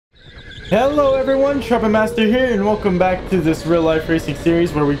Hello everyone, Trumpet Master here, and welcome back to this real life racing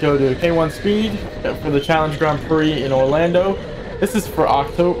series where we go to K1 Speed for the Challenge Grand Prix in Orlando. This is for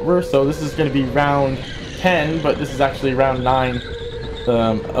October, so this is going to be round 10, but this is actually round 9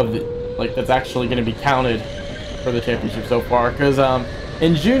 of the, that's actually going to be counted for the championship so far. Because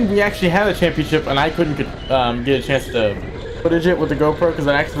in June we actually had a championship and I couldn't get a chance to footage it with the GoPro because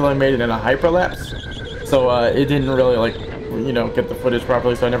I accidentally made it in a hyperlapse, so it didn't really get the footage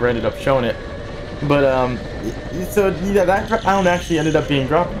properly, so I never ended up showing it. But so yeah, that round actually ended up being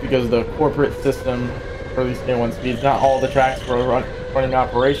dropped because the corporate system for these K1 Speeds, not all the tracks were running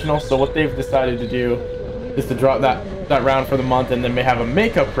operational. So what they've decided to do is to drop that round for the month, and then they have a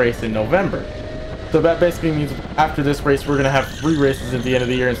makeup race in November. So that basically means after this race we're gonna have 3 races at the end of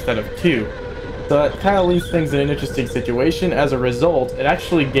the year instead of 2. So that kind of leaves things in an interesting situation. As a result, it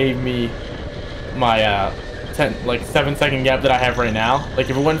actually gave me my 7-second gap that I have right now. Like,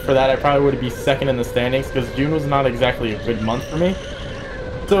 if it wasn't for that, I probably would be second in the standings because June was not exactly a good month for me.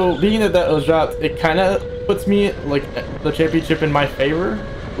 So being that was dropped, it kind of puts me the championship in my favor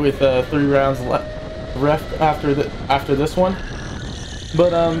with 3 rounds left after this one.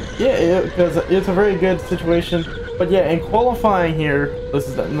 But yeah, because it's a very good situation. But yeah, in qualifying here, this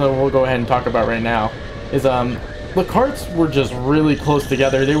is we'll go ahead and talk about right now, is the carts were just really close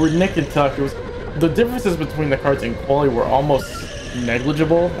together. They were nick and tuck. It was the differences between the carts in quali were almost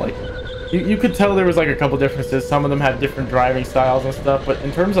negligible. Like, you could tell there was like a couple differences. Some of them had different driving styles and stuff, but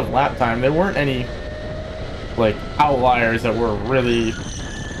in terms of lap time, there weren't any like outliers that were really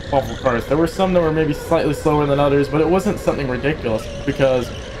awful cars. There were some that were maybe slightly slower than others, but it wasn't something ridiculous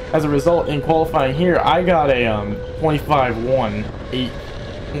because as a result in qualifying here, I got a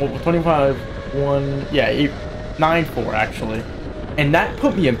 894 actually, and that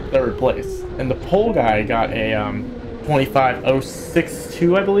put me in 3rd place. And the pole guy got a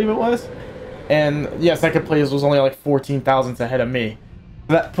 25.062, I believe it was. And yeah, second place was only like 14 thousandths ahead of me.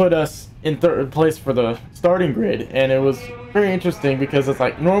 That put us in 3rd place for the starting grid, and it was very interesting because it's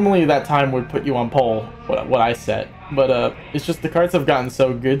like normally that time would put you on pole, what I set, but it's just the carts have gotten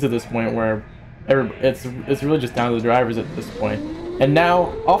so good to this point where it's really just down to the drivers at this point. And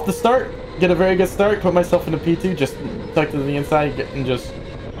now off the start, get a very good start, put myself into P2, just tucked to the inside and just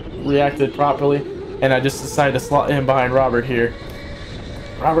reacted properly, and I just decided to slot in behind Robert here.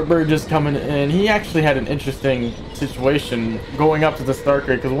 Robert Burgess coming in, he actually had an interesting situation going up to the start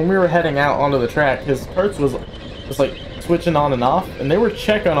grid because when we were heading out onto the track, his parts was just like switching on and off, and they were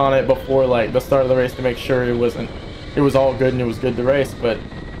checking on it before like the start of the race to make sure it was all good and it was good to race. But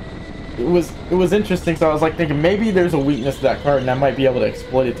it was interesting, so I was like thinking maybe there's a weakness to that cart and I might be able to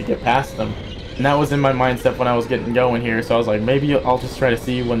exploit it to get past them. And that was in my mindset when I was getting going here, so I was like, maybe I'll just try to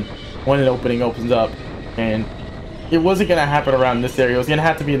see when an opening opens up. And it wasn't going to happen around this area. It was going to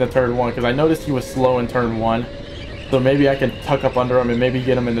have to be in the turn 1 because I noticed he was slow in turn 1. So maybe I can tuck up under him and maybe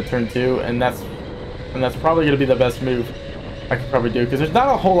get him into turn 2, and that's probably going to be the best move I could probably do because there's not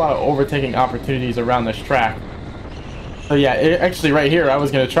a whole lot of overtaking opportunities around this track. So yeah, actually right here I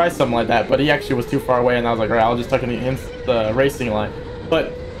was going to try something like that, but he actually was too far away, and I was like, alright, I'll just tuck in the racing line.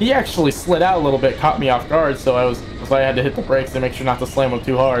 But he actually slid out a little bit, caught me off guard, so I had to hit the brakes to make sure not to slam him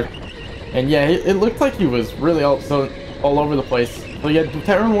too hard. And yeah, it looked like he was really all over the place. So yeah,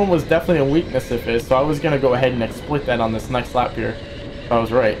 turn 1 was definitely a weakness of his, so I was going to go ahead and exploit that on this next lap here. I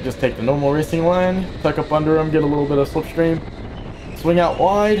was right. Just take the normal racing line, tuck up under him, get a little bit of slipstream, swing out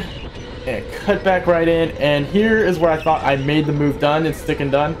wide, and cut back right in. And here is where I thought I made the move done and stick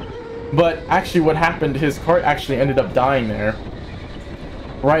and done. But actually what happened, his cart actually ended up dying there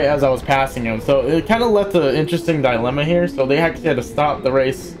right as I was passing him. So it kind of left an interesting dilemma here. So they actually had to stop the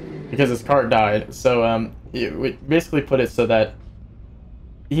race because his cart died. So we basically put it so that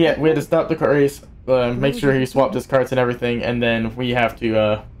we had to stop the race, make sure he swapped his carts and everything, and then we have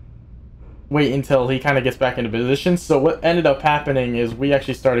to wait until he kind of gets back into position. So what ended up happening is we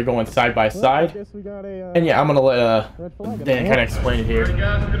actually started going side by side. And yeah, I'm gonna let Dan kind of explain it here. Alright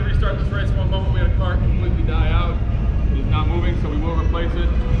guys, we're gonna restart this race in one moment. We had a cart completely die out. It is not moving, so we will replace it.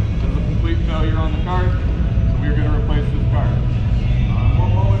 There's a complete failure on the cart, so we're gonna replace this cart.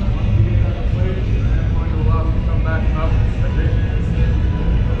 One moment, once we get that replaced, I'm going to allow you to come back up.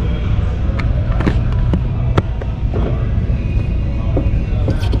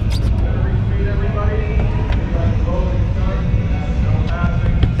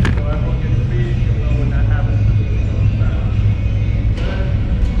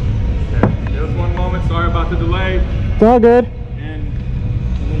 Sorry about the delay. It's all good. And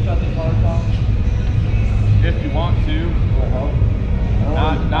can we shut the car off? If you want to.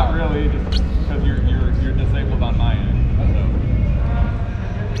 Not really, just because you're disabled on my end. So.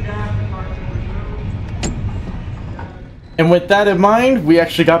 And with that in mind, we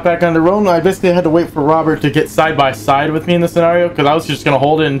actually got back on the road. I basically had to wait for Robert to get side by side with me in the scenario, because I was just going to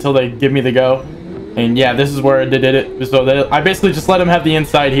hold it until they give me the go. And yeah, this is where they did it. So I basically just let him have the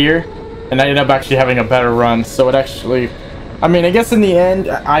inside here, and I ended up actually having a better run. So it actually, I mean, I guess in the end,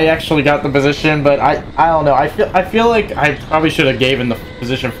 I actually got the position, but I don't know. I feel like I probably should have given the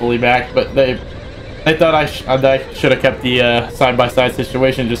position fully back, but they thought I should have kept the side-by-side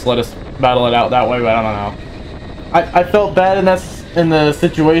situation, just let us battle it out that way, but I don't know. I felt bad in the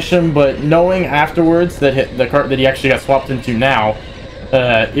situation, but knowing afterwards that the cart that he actually got swapped into now,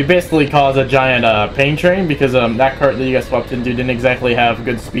 it basically caused a giant pain train, because that cart that you got swapped into didn't exactly have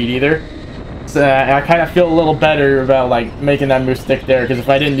good speed either. So I kind of feel a little better about like making that move stick there, because if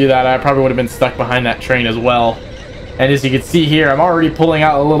I didn't do that, I probably would have been stuck behind that train as well. And as you can see here, I'm already pulling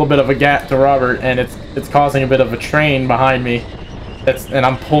out a little bit of a gap to Robert, and it's causing a bit of a train behind me. And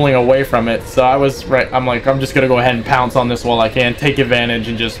I'm pulling away from it. So I was right. I'm like, I'm just gonna go ahead and pounce on this while I can, take advantage,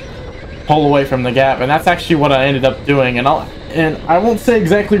 and just pull away from the gap. And that's actually what I ended up doing. And I won't say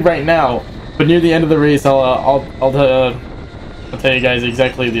exactly right now, but near the end of the race, I'll tell you guys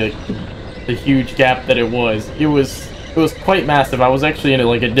exactly the huge gap that it was. It was quite massive. I was actually in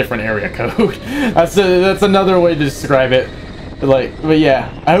like a different area code. That's another way to describe it. But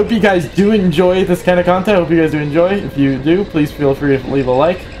yeah, I hope you guys do enjoy this kind of content. I hope you guys do enjoy. If you do, please feel free to leave a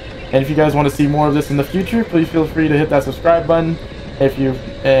like. And if you guys want to see more of this in the future, please feel free to hit that subscribe button. If you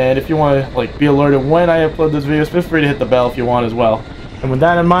want to like be alerted when I upload those videos, feel free to hit the bell if you want as well. And with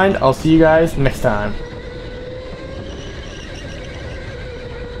that in mind, I'll see you guys next time.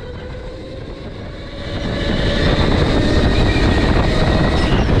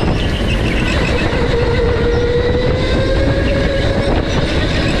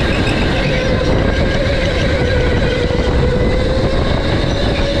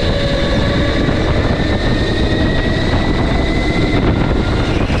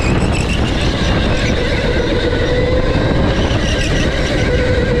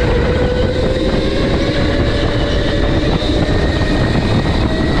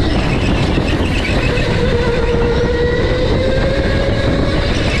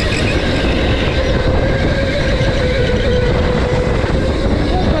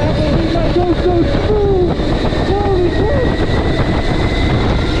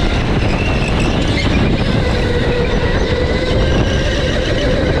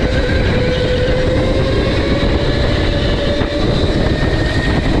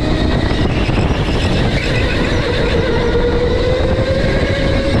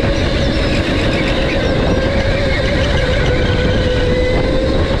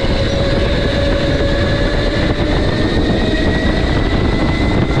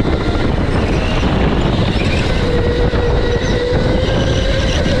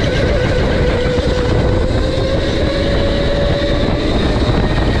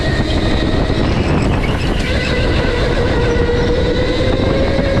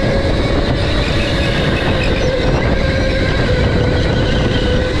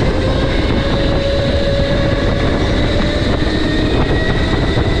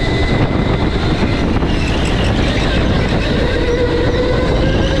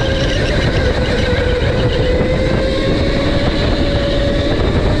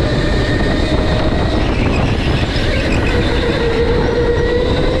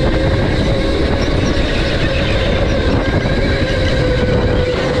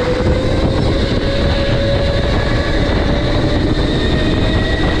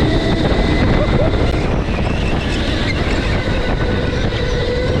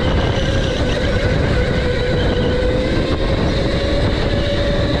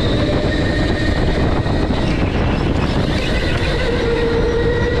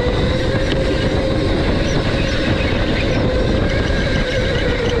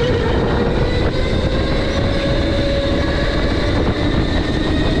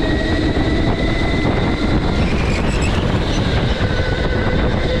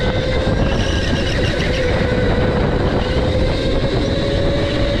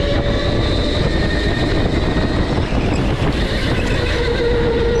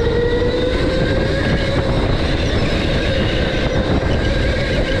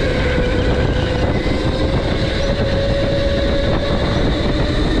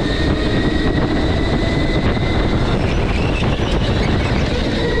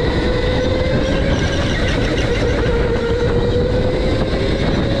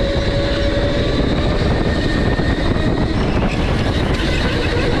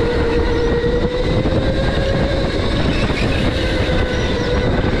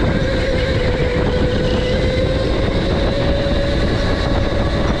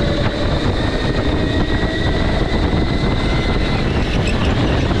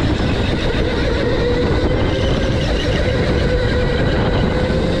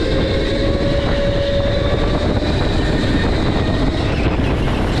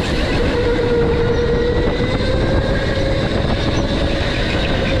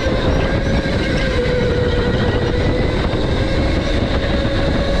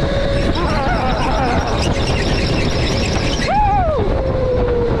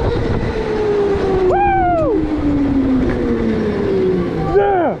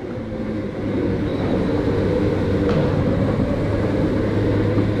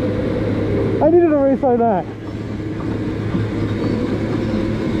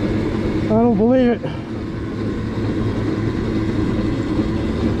 don't believe it.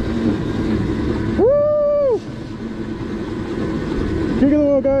 Woo! Kick of the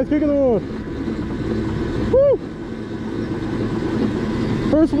wall, guys, kick of the wall. Woo!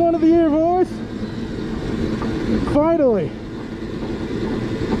 First one of the year, boys. Finally.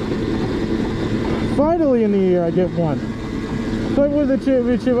 Finally in the year I get one. It's like with the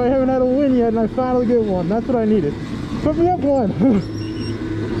championship, I haven't had a win yet and I finally get one. That's what I needed. Put me up one.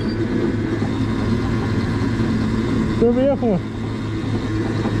 Put me up one.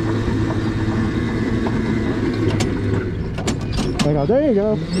 There you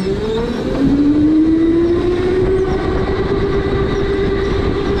go.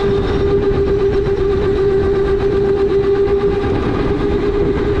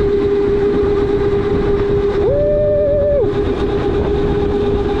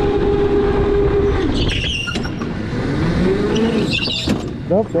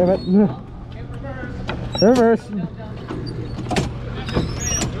 Nope, damn it. Reverse.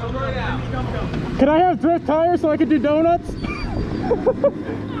 Can I have drift tires so I can do donuts?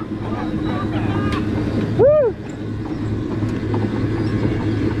 Woo!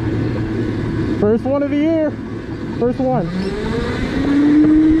 First one of the year. First one.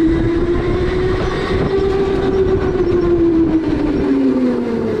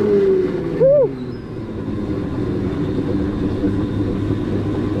 Woo!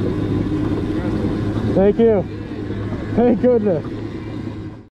 Thank you. Thank goodness.